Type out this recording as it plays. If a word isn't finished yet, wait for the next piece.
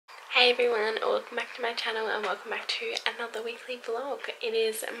Hey everyone, welcome back to my channel and welcome back to another weekly vlog. It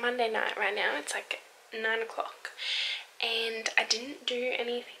is Monday night right now, it's like 9 o'clock and I didn't do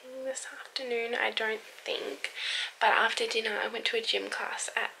anything this afternoon, I don't think, but after dinner I went to a gym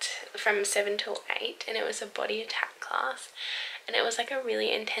class from 7 till 8 and it was a body attack class and it was like a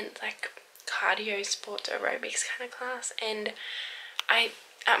really intense like cardio sports aerobics kind of class. And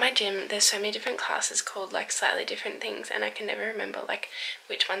at my gym there's so many different classes called like slightly different things and I can never remember like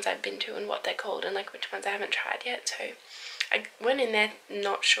which ones I've been to and what they're called and like which ones I haven't tried yet. So I went in there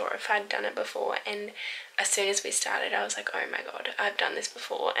not sure if I'd done it before, and as soon as we started I was like, oh my god, I've done this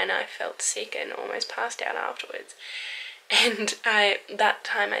before, and I felt sick and almost passed out afterwards. And that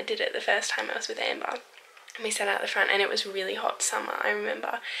time I did it the first time I was with Amber. And we sat out the front and it was really hot summer, I remember.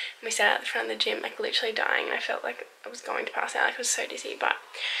 And we sat out the front of the gym like literally dying and I felt like I was going to pass out, like I was so dizzy. But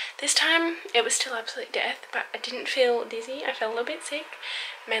this time it was still absolute death, but I didn't feel dizzy. I felt a little bit sick,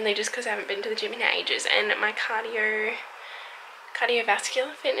 mainly just because I haven't been to the gym in ages, and my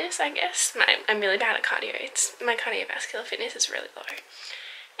cardiovascular fitness, I guess. I'm really bad at cardio. My cardiovascular fitness is really low.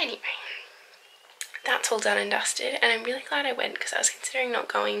 Anyway, that's all done and dusted and I'm really glad I went because I was considering not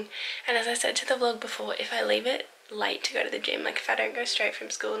going. And as I said to the vlog before, if I leave it late to go to the gym, like if I don't go straight from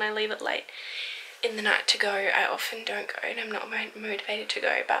school and I leave it late in the night to go, I often don't go and I'm not motivated to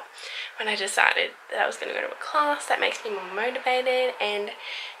go. But when I decided that I was going to go to a class, that makes me more motivated, and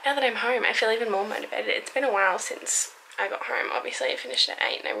now that I'm home I feel even more motivated. It's been a while since I got home. Obviously I finished at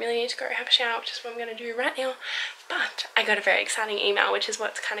 8 and I really need to go have a shower, which is what I'm going to do right now. But I got a very exciting email, which is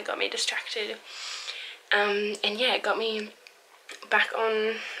what's kind of got me distracted. And yeah, it got me back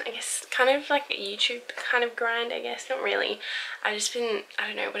on, I guess, kind of like a YouTube kind of grind, I guess. Not really. I've just been, I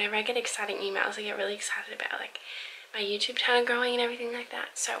don't know, whenever I get exciting emails I get really excited about like my YouTube channel growing and everything like that.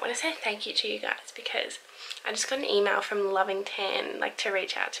 So I want to say thank you to you guys because I just got an email from Loving Tan, like to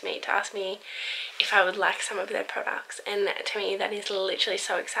reach out to me to ask me if I would like some of their products, and to me that is literally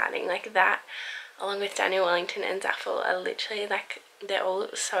so exciting. Like that, along with Daniel Wellington and Zaffle, are literally like, they're all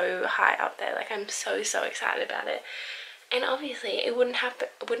so high up there. Like I'm so excited about it. And obviously it wouldn't have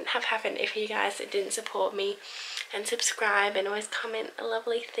happened if you guys didn't support me and subscribe and always comment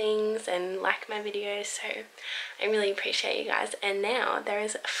lovely things and like my videos. So I really appreciate you guys. And now there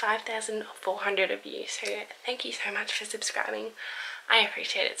is 5,400 of you, so thank you so much for subscribing. I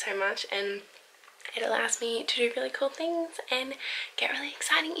appreciate it so much, and it allows me to do really cool things and get really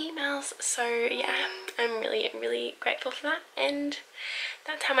exciting emails. So yeah, I'm really grateful for that, and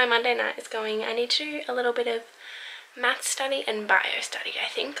that's how my Monday night is going. I need to do a little bit of math study and bio study, I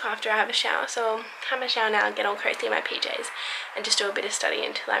think, after I have a shower. So I'll have my shower now and get all cozy in my PJs and just do a bit of study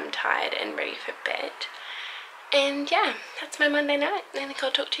until I'm tired and ready for bed. And yeah, that's my Monday night. I think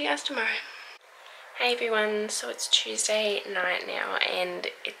I'll talk to you guys tomorrow. Hey everyone, so it's Tuesday night now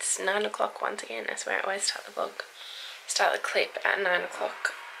and it's 9 o'clock once again. That's where I always start the clip at 9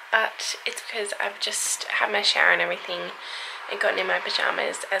 o'clock. But it's because I've just had my shower and everything and gotten in my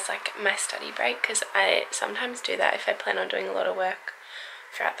pajamas as like my study break, because I sometimes do that if I plan on doing a lot of work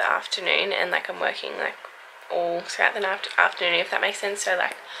throughout the afternoon and like I'm working like all throughout the afternoon, if that makes sense. So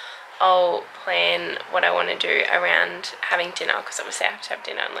like I'll plan what I want to do around having dinner, because obviously I have to have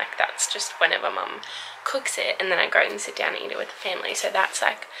dinner, and like that's just whenever mum cooks it, and then I go and sit down and eat it with the family. So that's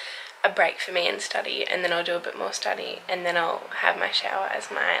like a break for me and study, and then I'll do a bit more study, and then I'll have my shower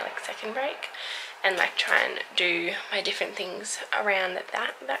as my like second break and like try and do my different things around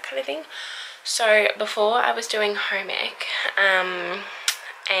that kind of thing. So before I was doing home ec,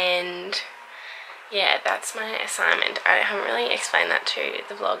 and yeah, that's my assignment. I haven't really explained that to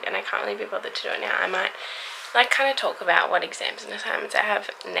the vlog and I can't really be bothered to do it now. I might like kind of talk about what exams and assignments I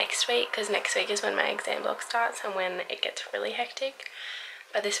have next week, because next week is when my exam block starts and when it gets really hectic.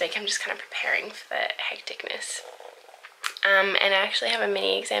 But this week I'm just kind of preparing for the hecticness. And I actually have a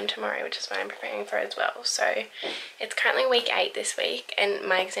mini exam tomorrow, which is what I'm preparing for as well. So it's currently week 8 this week and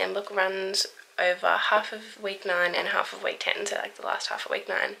my exam book runs over half of week 9 and half of week 10. So like the last half of week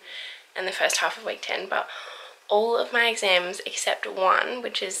 9 and the first half of week 10. But all of my exams except one,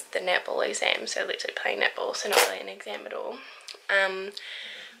 which is the netball exam, so literally playing netball, so not really an exam at all.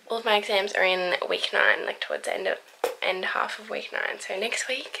 All of my exams are in week 9, like towards the end half of week 9. So next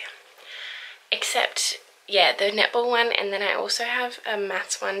week, except yeah, the netball one, and then I also have a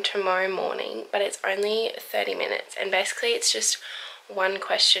maths one tomorrow morning, but it's only 30 minutes and basically it's just one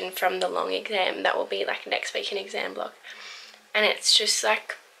question from the long exam that will be like next week in exam block, and it's just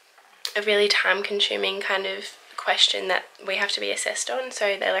like a really time consuming kind of question that we have to be assessed on.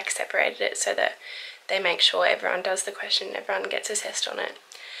 So they like separated it so that they make sure everyone does the question, everyone gets assessed on it.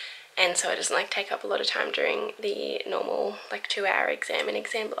 and so it doesn't like take up a lot of time during the normal like 2-hour exam and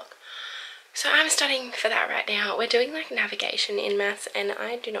exam block. So I'm studying for that right now. We're doing like navigation in maths, and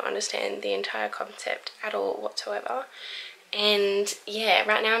I do not understand the entire concept at all whatsoever. And yeah,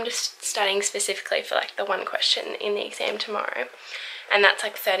 right now I'm just studying specifically for like the one question in the exam tomorrow, and that's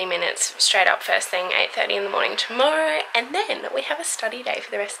like 30 minutes straight up first thing, 8:30 in the morning tomorrow. And then we have a study day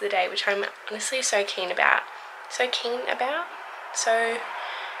for the rest of the day, which I'm honestly so excited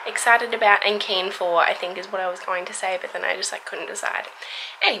about and keen for, I think is what I was going to say, but then I just like couldn't decide.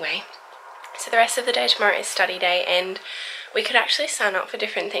 Anyway, so the rest of the day tomorrow is study day, and we could actually sign up for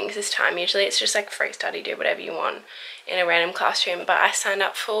different things this time. Usually it's just like free study, do whatever you want in a random classroom, but I signed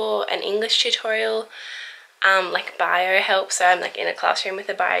up for an English tutorial, like bio help, so I'm like in a classroom with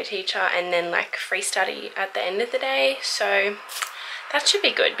a bio teacher, and then like free study at the end of the day. So that should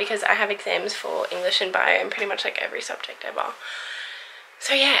be good because I have exams for English and bio and pretty much like every subject ever.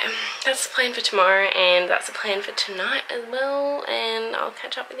 So yeah, that's the plan for tomorrow, and that's the plan for tonight as well, and I'll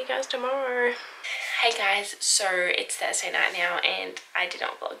catch up with you guys tomorrow. Hey guys, so it's Thursday night now, and I did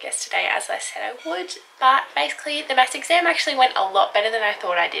not vlog yesterday as I said I would, but basically the maths exam actually went a lot better than I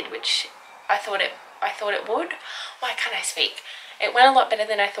thought I did, which I thought it would. Why can't I speak? It went a lot better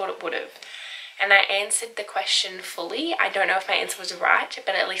than I thought it would have. And I answered the question fully. I don't know if my answer was right,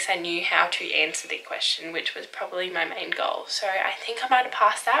 but at least I knew how to answer the question, which was probably my main goal. So I think I might have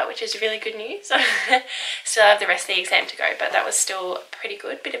passed that, which is really good news. Still have the rest of the exam to go, but that was still pretty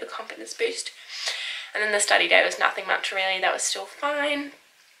good, bit of a confidence boost. And then the study day was nothing much really, that was still fine.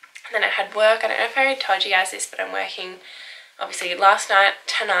 And then I had work. I don't know if I already told you guys this, but I'm working obviously last night,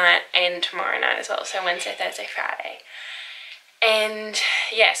 tonight, and tomorrow night as well. So Wednesday, Thursday, Friday. And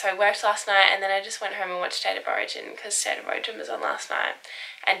yeah, so I worked last night, and then I just went home and watched State of Origin because State of Origin was on last night,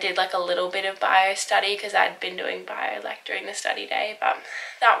 and did like a little bit of bio study because I'd been doing bio like during the study day, but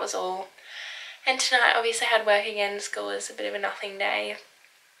that was all. And tonight obviously I had work again. School was a bit of a nothing day.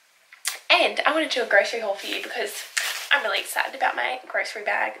 And I want to do a grocery haul for you because I'm really excited about my grocery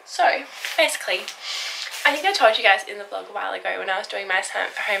bag. So basically, I think I told you guys in the vlog a while ago when I was doing my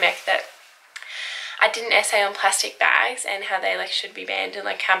assignment for home ec that I did an essay on plastic bags and how they like should be banned, and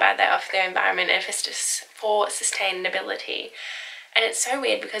like how bad they are for the environment and for sustainability. And it's so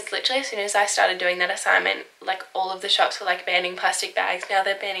weird because literally as soon as I started doing that assignment, like all of the shops were like banning plastic bags. Now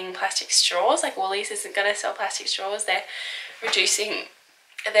they're banning plastic straws. Like Woolies isn't going to sell plastic straws. They're reducing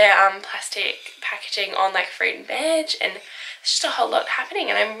their plastic packaging on like fruit and veg, and it's just a whole lot happening.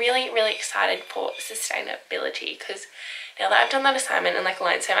 And I'm really excited for sustainability because now that I've done that assignment and like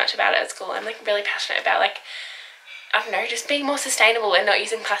learned so much about it at school, I'm like really passionate about like, I don't know, just being more sustainable and not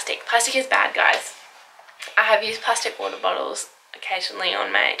using plastic. Plastic is bad, guys. I have used plastic water bottles occasionally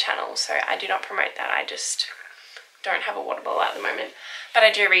on my channel, so I do not promote that. I just don't have a water bottle at the moment, but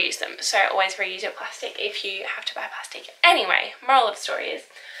I do reuse them. So always reuse your plastic if you have to buy plastic. Anyway, moral of the story is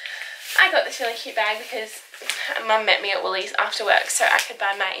I got this really cute bag because Mum met me at Woolies after work so I could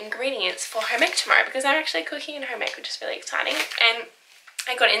buy my ingredients for home ec tomorrow, because I'm actually cooking in home ec, which is really exciting. And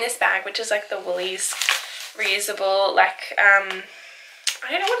I got in this bag, which is like the Woolies reusable, like I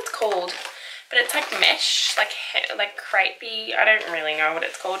don't know what it's called, but it's like mesh, like crepey. I don't really know what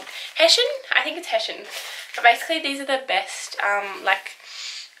it's called. Hessian? I think it's Hessian. But basically these are the best like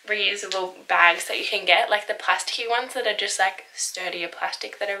reusable bags that you can get. Like the plasticky ones that are just like sturdier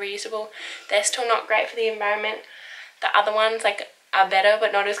plastic that are reusable, they're still not great for the environment. The other ones like are better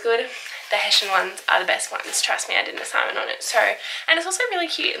but not as good. The Hessian ones are the best ones, trust me, I did an assignment on it. So, and it's also really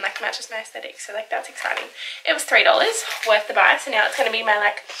cute and like matches my aesthetic, so like that's exciting. It was $3 worth the buy, so now it's going to be my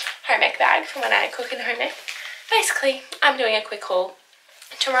like home ec bag for when I cook in home ec. Basically, I'm doing a quick haul.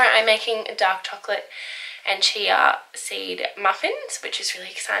 Tomorrow I'm making dark chocolate and chia seed muffins, which is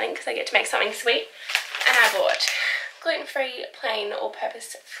really exciting because I get to make something sweet. And I bought gluten-free plain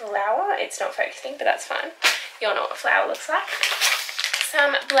all-purpose flour. It's not focusing, but that's fine. You all know what flour looks like.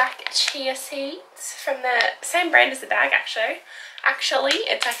 Some black chia seeds from the same brand as the bag actually.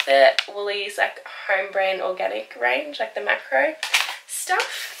 It's like the Woolies like home brand organic range, like the macro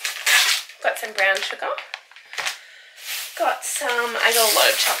stuff. Got some brown sugar. Got some, I got a lot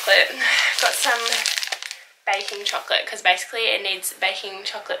of chocolate. Got some baking chocolate because basically it needs baking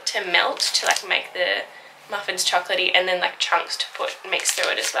chocolate to melt to like make the muffins chocolatey, and then like chunks to put mix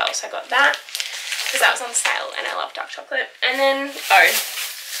through it as well. So I got that because that was on sale and I love dark chocolate. And then, oh,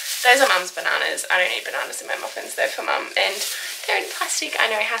 those are Mum's bananas. I don't eat bananas in my muffins, they're for Mum, and they're in plastic. I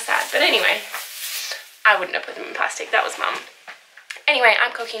know, how sad, but anyway, I wouldn't have put them in plastic, that was Mum. Anyway,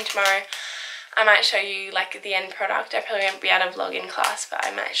 I'm cooking tomorrow. I might show you like the end product. I probably won't be able to vlog in class, but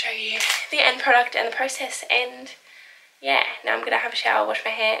I might show you the end product and the process. And yeah, now I'm gonna have a shower, wash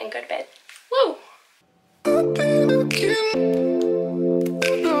my hair and go to bed. Woo! I've been looking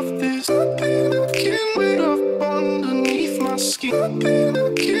of this. I've been looking up underneath my skin. I've been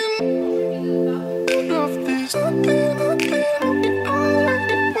looking of this. I've been looking.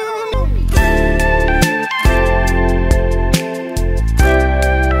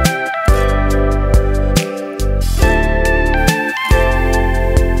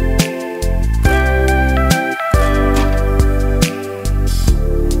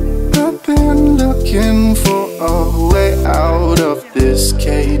 Looking for a way out of this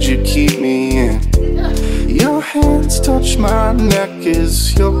cage you keep me in. Your hands touch my neck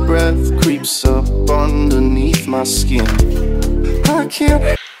as your breath creeps up underneath my skin. I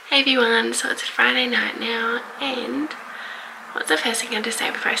can't. Hey everyone, so it's a Friday night now, and what's the first thing I had to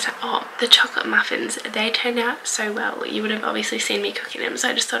say before I start? Oh, the chocolate muffins, they turned out so well. You would have obviously seen me cooking them, so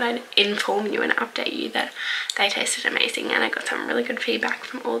I just thought I'd inform you and update you that they tasted amazing, and I got some really good feedback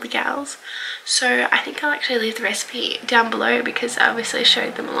from all the gals. So I think I'll actually leave the recipe down below because I obviously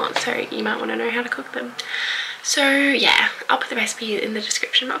showed them a lot, so you might want to know how to cook them. So yeah, I'll put the recipe in the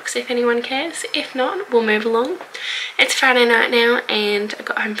description box if anyone cares. If not, we'll move along. It's Friday night now, and I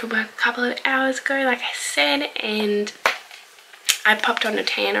got home from work a couple of hours ago, like I said, and I popped on a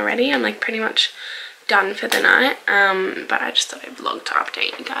tan already. I'm like pretty much done for the night, but I just thought I'd vlog to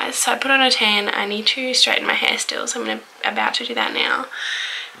update you guys. So I put on a tan. I need to straighten my hair still, so I'm about to do that now.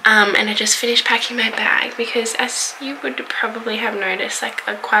 And I just finished packing my bag because, as you would probably have noticed, like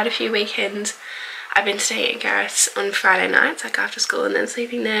quite a few weekends I've been staying at Gareth's on Friday nights, like after school, and then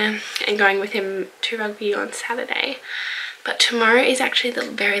sleeping there and going with him to rugby on Saturday. But tomorrow is actually the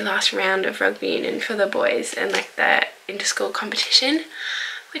very last round of rugby union for the boys and like the inter-school competition,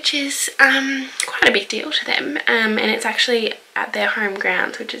 which is quite a big deal to them, and it's actually at their home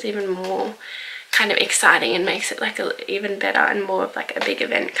grounds, which is even more kind of exciting and makes it like even better and more of like a big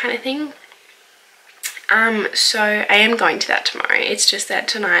event kind of thing. So I am going to that tomorrow. It's just that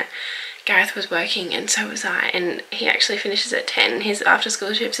tonight Gareth was working and so was I, and he actually finishes at 10. His after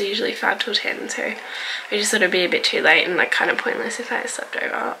school shifts are usually 5 till 10, so we just thought it'd be a bit too late and like kind of pointless if I slept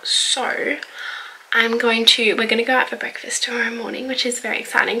over. So we're going to go out for breakfast tomorrow morning, which is very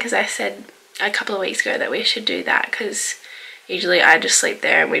exciting because I said a couple of weeks ago that we should do that because usually I just sleep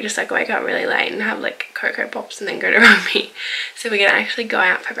there and we just like wake up really late and have like Cocoa Pops and then go to rugby. So we're gonna actually go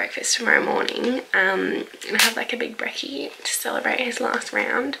out for breakfast tomorrow morning and have like a big brekkie to celebrate his last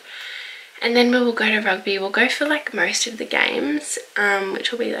round. And then we will go to rugby. We'll go for like most of the games,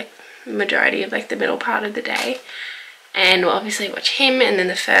 which will be like majority of like the middle part of the day. And we'll obviously watch him, and then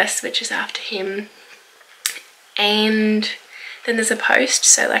the first, which is after him. And then there's a post,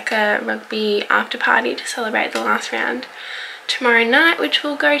 so like a rugby after party to celebrate the last round tomorrow night, which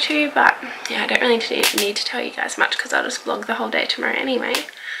we'll go to. But yeah, I don't really need to tell you guys much because I'll just vlog the whole day tomorrow anyway.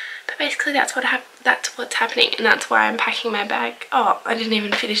 But basically that's what's happening, and that's why I'm packing my bag. Oh, I didn't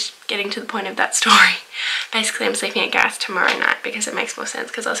even finish getting to the point of that story. Basically I'm sleeping at Gareth tomorrow night because it makes more sense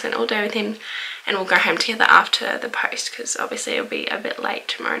because I'll spend all day with him, and we'll go home together after the post because obviously it'll be a bit late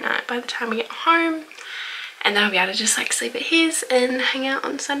tomorrow night by the time we get home, and then I'll be able to just like sleep at his and hang out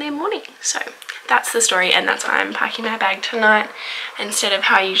on Sunday morning. So that's the story, and that's why I'm packing my bag tonight instead of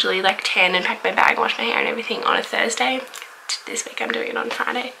how I usually like tan and pack my bag and wash my hair and everything on a Thursday. This week I'm doing it on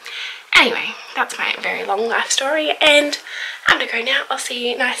Friday. Anyway, that's my very long life story, and I'm gonna go now. I'll see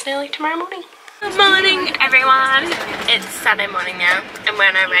you nice and early tomorrow morning. Good morning everyone. It's Saturday morning now, and we're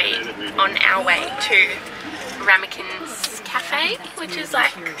on our way to Ramekins Cafe, which is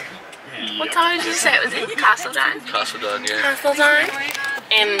like, what time did you say it was in? Castledine? Castledine, yeah. Castledine.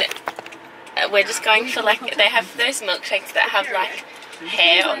 And we're just going for like, they have those milkshakes that have like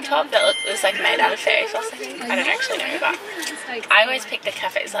hair on top that was like made out of fairy floss, I think. I don't actually know, but I always pick the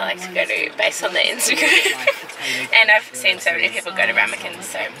cafes I like to go to based on their Instagram. And I've seen so many people go to Ramekins,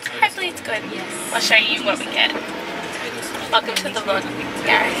 so hopefully it's good. I'll show you what we get. Welcome to the vlog,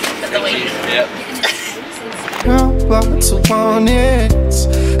 Gareth, for the week. Yep. But I want it.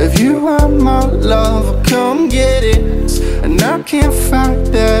 If you want my love, come get it. And I can't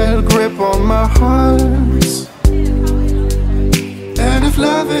fight that grip on my heart. And if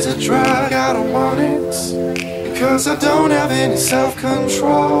love is a drug, I don't want it, because I don't have any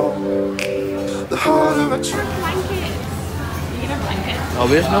self-control. The harder I try. Oh,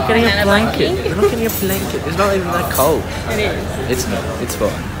 we're not getting a blanket. We're not getting a blanket. It's not even that cold. It is. It's not. It's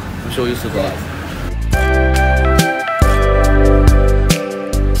fine. I'm sure you'll survive.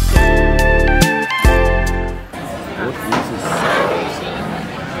 What is this?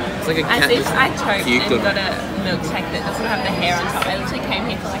 It's like a cat. I chose and got a milkshake that doesn't have the hair on top. I literally came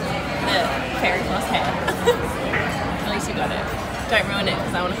here for like the fairy floss hair. At least least you got it. Don't ruin it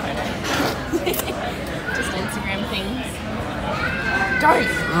because I want a photo. Just Instagram things. Don't.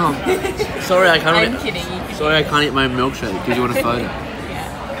 Oh, sorry, I can't. I'm kidding. Sorry, I can't eat my milkshake because you want a photo.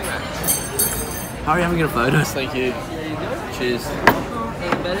 Yeah, pretty much. Hurry up and get a photo. Thank you. Cheers.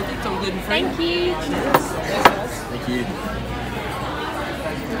 Thank you. Thank you.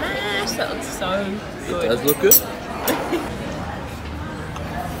 Gosh, that looks so good. It does look good.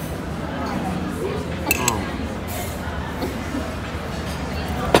 Oh.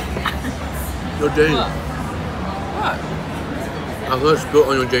 Your jeans. What? I thought it spilled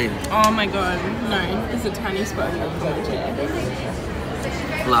on your jeans. Oh my god, no. There's a tiny spot in the chair.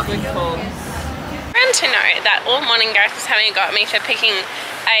 Lucky. Good call. Friend to know that all morning Gareth was having a go at me for picking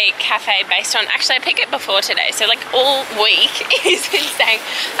a cafe based on, actually I picked it before today, so like all week he's been saying,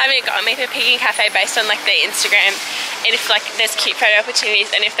 having a go at me for picking a cafe based on like their Instagram, and if like there's cute photo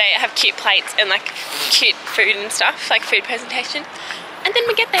opportunities and if they have cute plates and like cute food and stuff, like food presentation. And then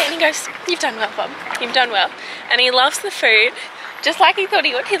we get there and he goes, you've done well, Bob, you've done well. And he loves the food, just like he thought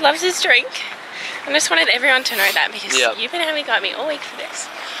he would. He loves his drink. I just wanted everyone to know that because you've been having a go at me all week for this.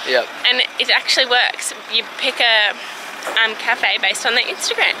 Yep. And it actually works. You pick a cafe based on their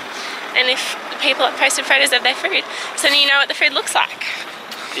Instagram, and if people have posted photos of their food, so then you know what the food looks like.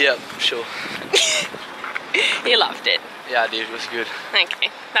 Yep, sure. You loved it. Yeah, I did. It was good.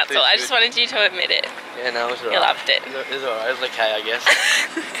 Okay, that's all. I just wanted you to admit it. Yeah, no, it was alright. You loved it. It was alright. It was okay, I guess.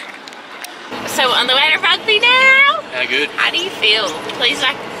 So on the way to rugby now. How good? How do you feel? Please,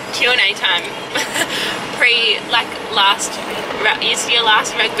 like Q&A time. Your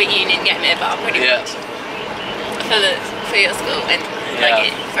last rugby union game ever, pretty much. For your school and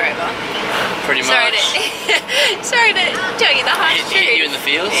like forever. Pretty much. Sorry to tell you the harsh truth. You in the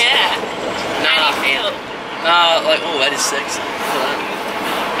fields? Yeah. How do you feel? Like, oh, that is sexy.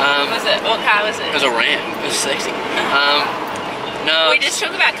 Was it? What car was it? It was a Ram. It was sexy. No. We just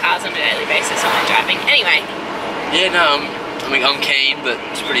talk about cars on a daily basis when we're driving. Anyway. Yeah, no, I mean, I'm keen, but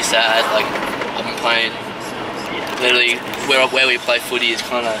it's pretty sad. Like, I've been playing, literally, where we play footy is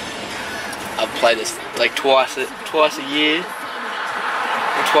kind of, I've played this like twice a year, or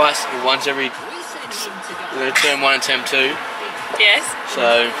once every, term 1 and term 2. Yes.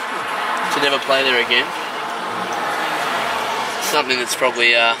 So, to never play there again, something that's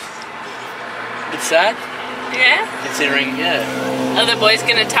probably a bit sad. Yeah. Considering, Are the boys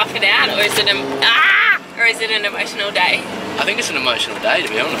gonna tough it out, or is it an emotional day? I think it's an emotional day, to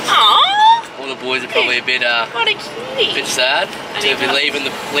be honest. Aww. All the boys are probably a bit What a cutie. bit sad to be leaving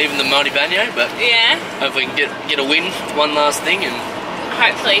the Multi-Banyo, but yeah. hopefully we can get a win, one last thing, and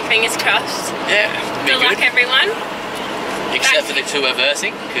hopefully, fingers crossed. yeah, Good luck, everyone. Except for the two we're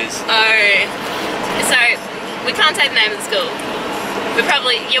versing, because so we can't say the name of the school. You'll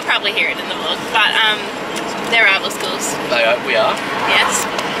probably hear it in the vlog, but they're rival schools. we are. Yes.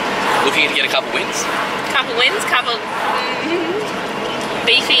 Looking to get a couple wins. Couple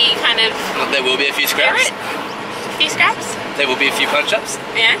beefy kind of. There will be a few scraps. A few scraps. There will be a few punch-ups.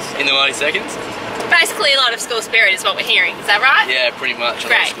 Yes. In the 90 seconds. Basically, a lot of school spirit is what we're hearing. Is that right? Yeah, pretty much.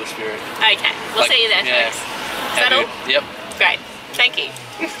 Great. School spirit. Okay, we'll see you there, folks. Is that all? Yep. Great. Thank you.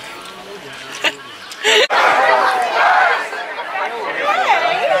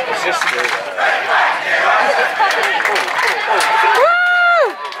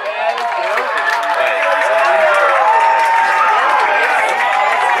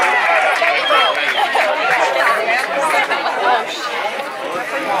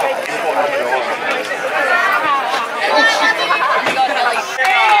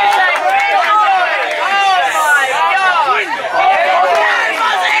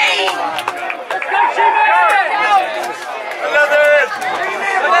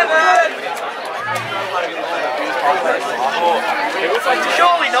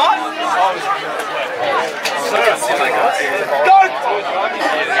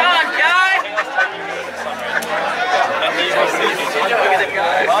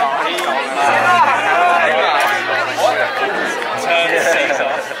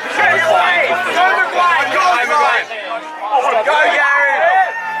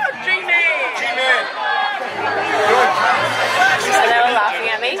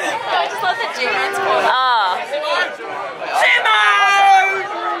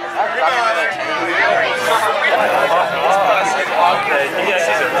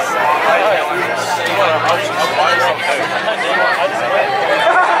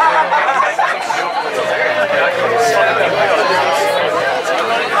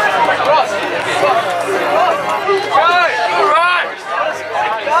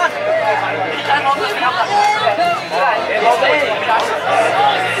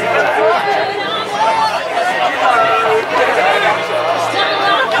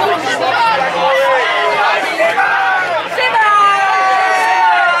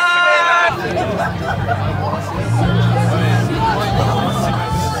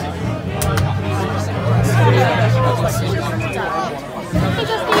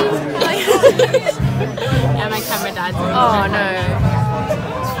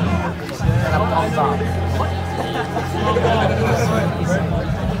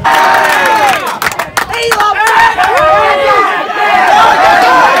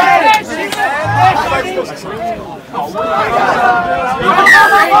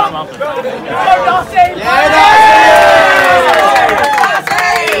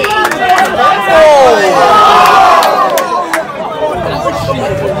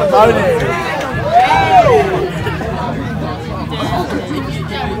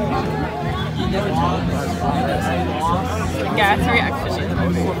 Gareth's reaction is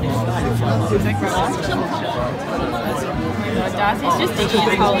Darcy's just digging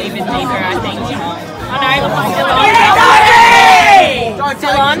his hole even deeper, I think. Oh no,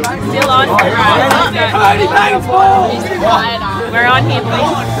 still on. Still on. We're on here, boys.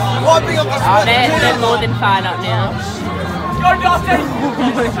 They're more than fired up now. Go, Dustin!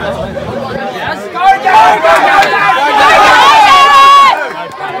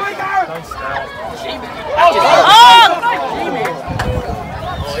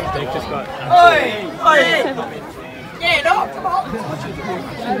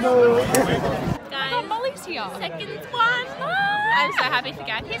 Guys, Molly's here. Seconds one. I'm so happy for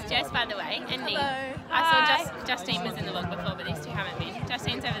Gareth. Here's Jess, by the way, and me. I saw Justine was in the vlog before, but these two haven't been.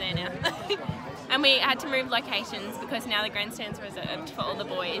 Justine's over there now. And we had to move locations because now the grandstand's reserved for all the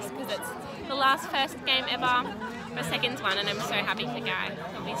boys because it's the last first game ever for seconds one, and I'm so happy for Gareth.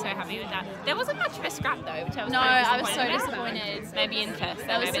 I'll be so happy with that. There wasn't much of a scrap though, which I was I was so disappointed. Maybe in first,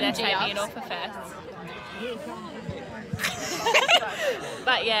 so maybe they're saving it all for first.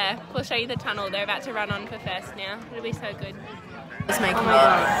 But yeah, we'll show you the tunnel. They're about to run on for first now. It'll be so good. It's making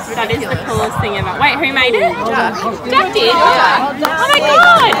That is the coolest thing ever. Wait, who made it? Jack. Jack did? Yeah. Oh my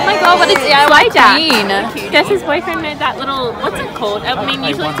god! Oh my god, what a DIY Jack. queen. Jess's boyfriend made that little, what's it called? I mean,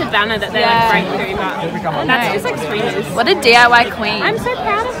 usually it's a banner that they like break through, but that's just like streamers. What a DIY queen. I'm so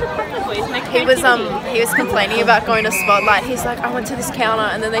proud of the Papa boys. And He was complaining about going to Spotlight. He's like, I went to this counter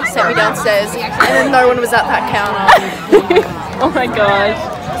and then they sent me downstairs and then no one was at that counter. Oh my gosh,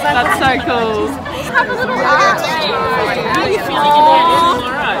 that's so cool. How are you feeling about it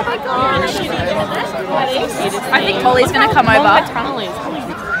tomorrow? Oh my gosh. I think Holly's going to come over.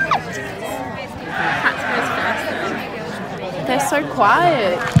 They're so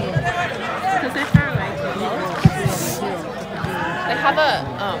quiet. Because they're far away. They have a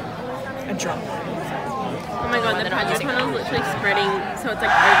drum. Oh my god, the Pat's tunnel is literally spreading, so it's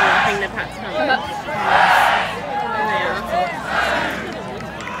like overlapping the Pat's tunnel.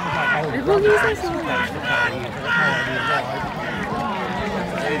 The boogies are so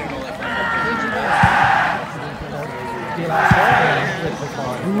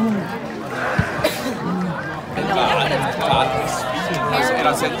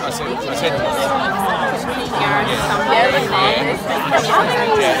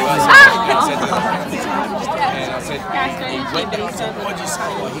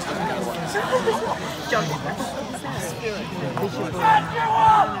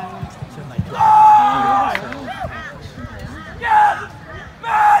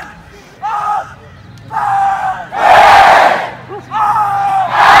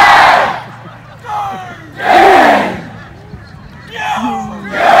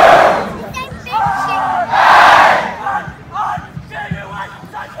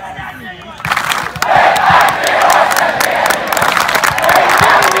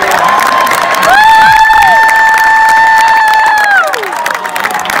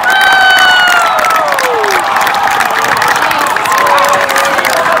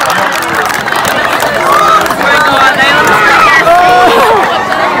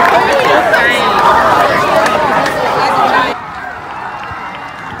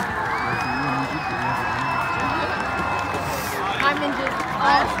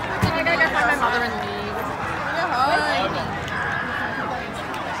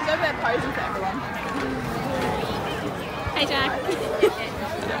Hey Jack.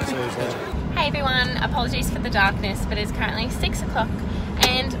 Hey everyone, apologies for the darkness, but it's currently 6 o'clock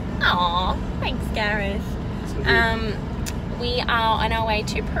and aw, thanks Gareth. We are on our way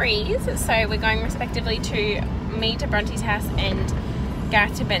to Preheat, so we're going respectively to me to Bronte's house and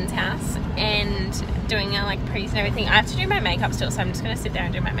Gareth to Ben's house and doing our like Preheat and everything. I have to do my makeup still, so I'm just going to sit there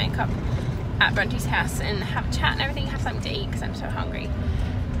and do my makeup at Bronte's house and have a chat and everything, have something to eat because I'm so hungry.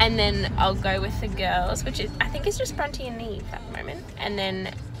 And then I'll go with the girls, which is, I think it's just Bronte and Neve at the moment. And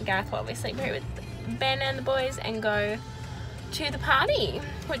then Gareth will obviously be with Ben and the boys and go to the party,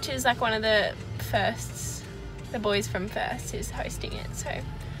 which is like one of the firsts, the boys from First is hosting it. So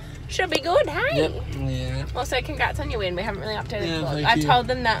should be good, hey? Yep. Yeah. Also, congrats on your win. We haven't really updated Yeah, the vlog. thank I you. told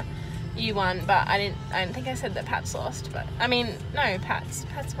them that you won, but I don't think I said that Pat's lost. But I mean, no, Pat's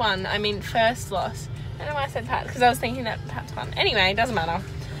won. I mean, first loss. I don't know why I said Pat, because I was thinking that Pat's won. Anyway, it doesn't matter.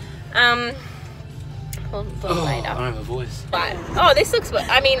 We'll later. I don't have a voice. Right. Oh, this looks.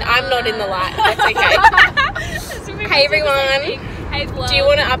 I mean, I'm not in the light. That's okay. Hey everyone. Hey vlog. Do you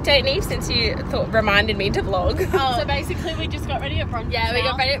want to update me since you reminded me to vlog? Oh. So basically, we just got ready at Bronte's house. We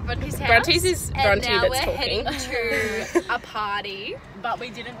got ready at Bronte's house. Bronte's is Bronte and now that's we're talking. heading to a party. But we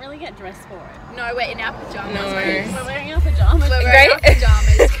didn't really get dressed for it. No, we're in our pajamas. No. We're wearing our pajamas. We're wearing our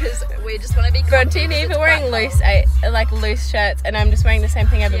pajamas because we just want to be Bronte and Eve are wearing loose shirts, and I'm just wearing the same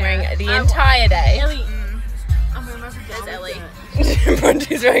thing I've been wearing the entire day. Ellie. I'm wearing my pajamas. There's Ellie.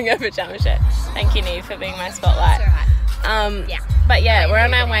 Bronte's wearing a pajama shirt. Thank you, Neve, for being my spotlight. That's alright. But yeah, we're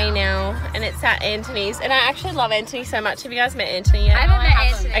on our way now, and it's at Anthony's, and I actually love Anthony so much. Have you guys met Anthony yet? I haven't met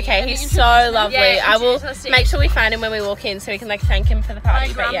Anthony. Okay, he's so lovely. Yeah, I will introduce us to make sure we find him when we walk in, so we can like thank him for the party.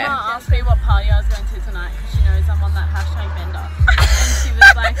 My But grandma yeah, asked me what party I was going to tonight because she knows I'm on that #bender. And she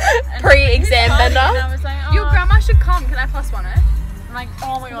was like, Pre-exam bender. And I was like, oh. Your grandma should come. Can I plus one it? I'm like,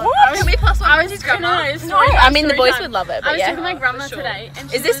 oh my god. What? Can we plus one his grandma? No, I mean the boys would love it. I But was yeah, talking to my grandma today. And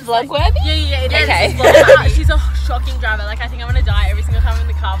she is this was vlog like, worthy? Yeah, it is. Okay. It's vlog worthy. She's a shocking driver. Like, I think I'm gonna die every single time I'm in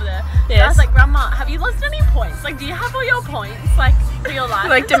the car with her. Yes. I was like, Grandma, have you lost any points? Like, do you have all your points, like, for your life?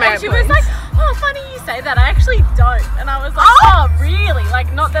 Like demerit And she was points. like, oh, funny you say that. I actually don't. And I was like, oh really?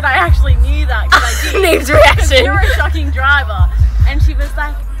 Like, not that I actually knew that, because I did. Neve's 'Cause reaction. you're a shocking driver. And she was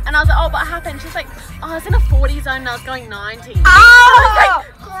like, and I was like, oh, what happened? She's like, oh, I was in a 40 zone and I was going 90. Oh! I was like,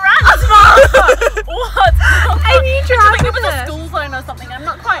 Grandma! What? And you She's drive like, it with was her. a school zone or something. I'm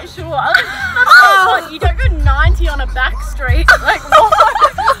not quite sure. I was like, that's not what, you don't go 90 on a back street. Like, what?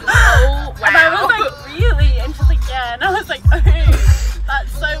 Oh, wow. And I was like, really? And she's like, yeah. And I was like, oh,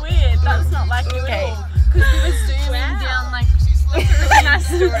 that's so weird. That's not like you at all. Because we were zooming down, like, that's a really nice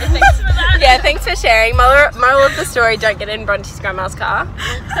story. Thanks for that. Yeah, thanks for sharing. Moral of the story, don't get in Bronte's grandma's car.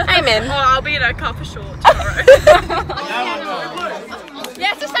 Amen. Oh, I'll be in her car for sure tomorrow. You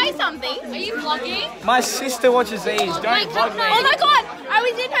have to say something. Are you vlogging? My sister watches these. Don't vlog me. Oh my god! I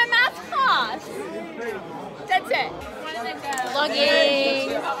was in her math class. That's it.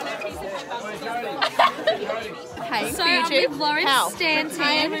 Vlogging. Hey, So I'm with Lawrence Stanton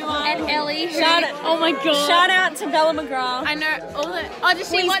and Ellie. Oh my god! Shout out to Bella McGrath. I know all the. Oh, does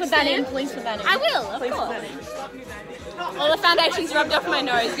she Please watch put that them? in. Please put that in. I will, of course. All the foundation's rubbed off my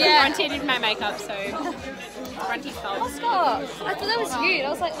nose. Yeah. Bronte did my makeup, so Bronte's fault. Oscar, I thought that was you. I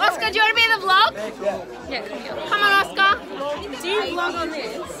was like, Oscar, do you want to be in the vlog? yeah, come here. Come on, Oscar. Do you vlog on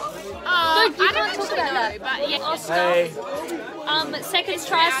this? I you don't can't talk actually about know, that. but yeah. Oscar, second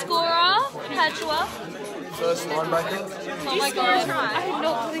try scorer, Padua. First line breaker. Oh my god, I'm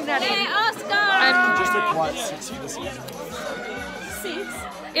not putting that in. Oscar. Just a quiet 6 for the season.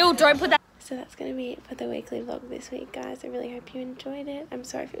 6. Ew, don't put that. So that's going to be it for the weekly vlog this week, guys. I really hope you enjoyed it. I'm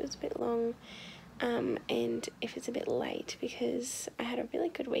sorry if it was a bit long and if it's a bit late because I had a really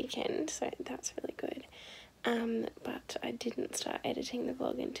good weekend, so that's really good. But I didn't start editing the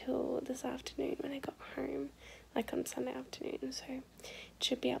vlog until this afternoon when I got home, like on Sunday afternoon, so it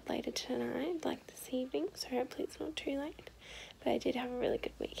should be up later tonight, like this evening, so hopefully it's not too late. But I did have a really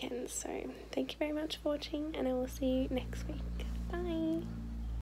good weekend, so thank you very much for watching, and I will see you next week. Bye!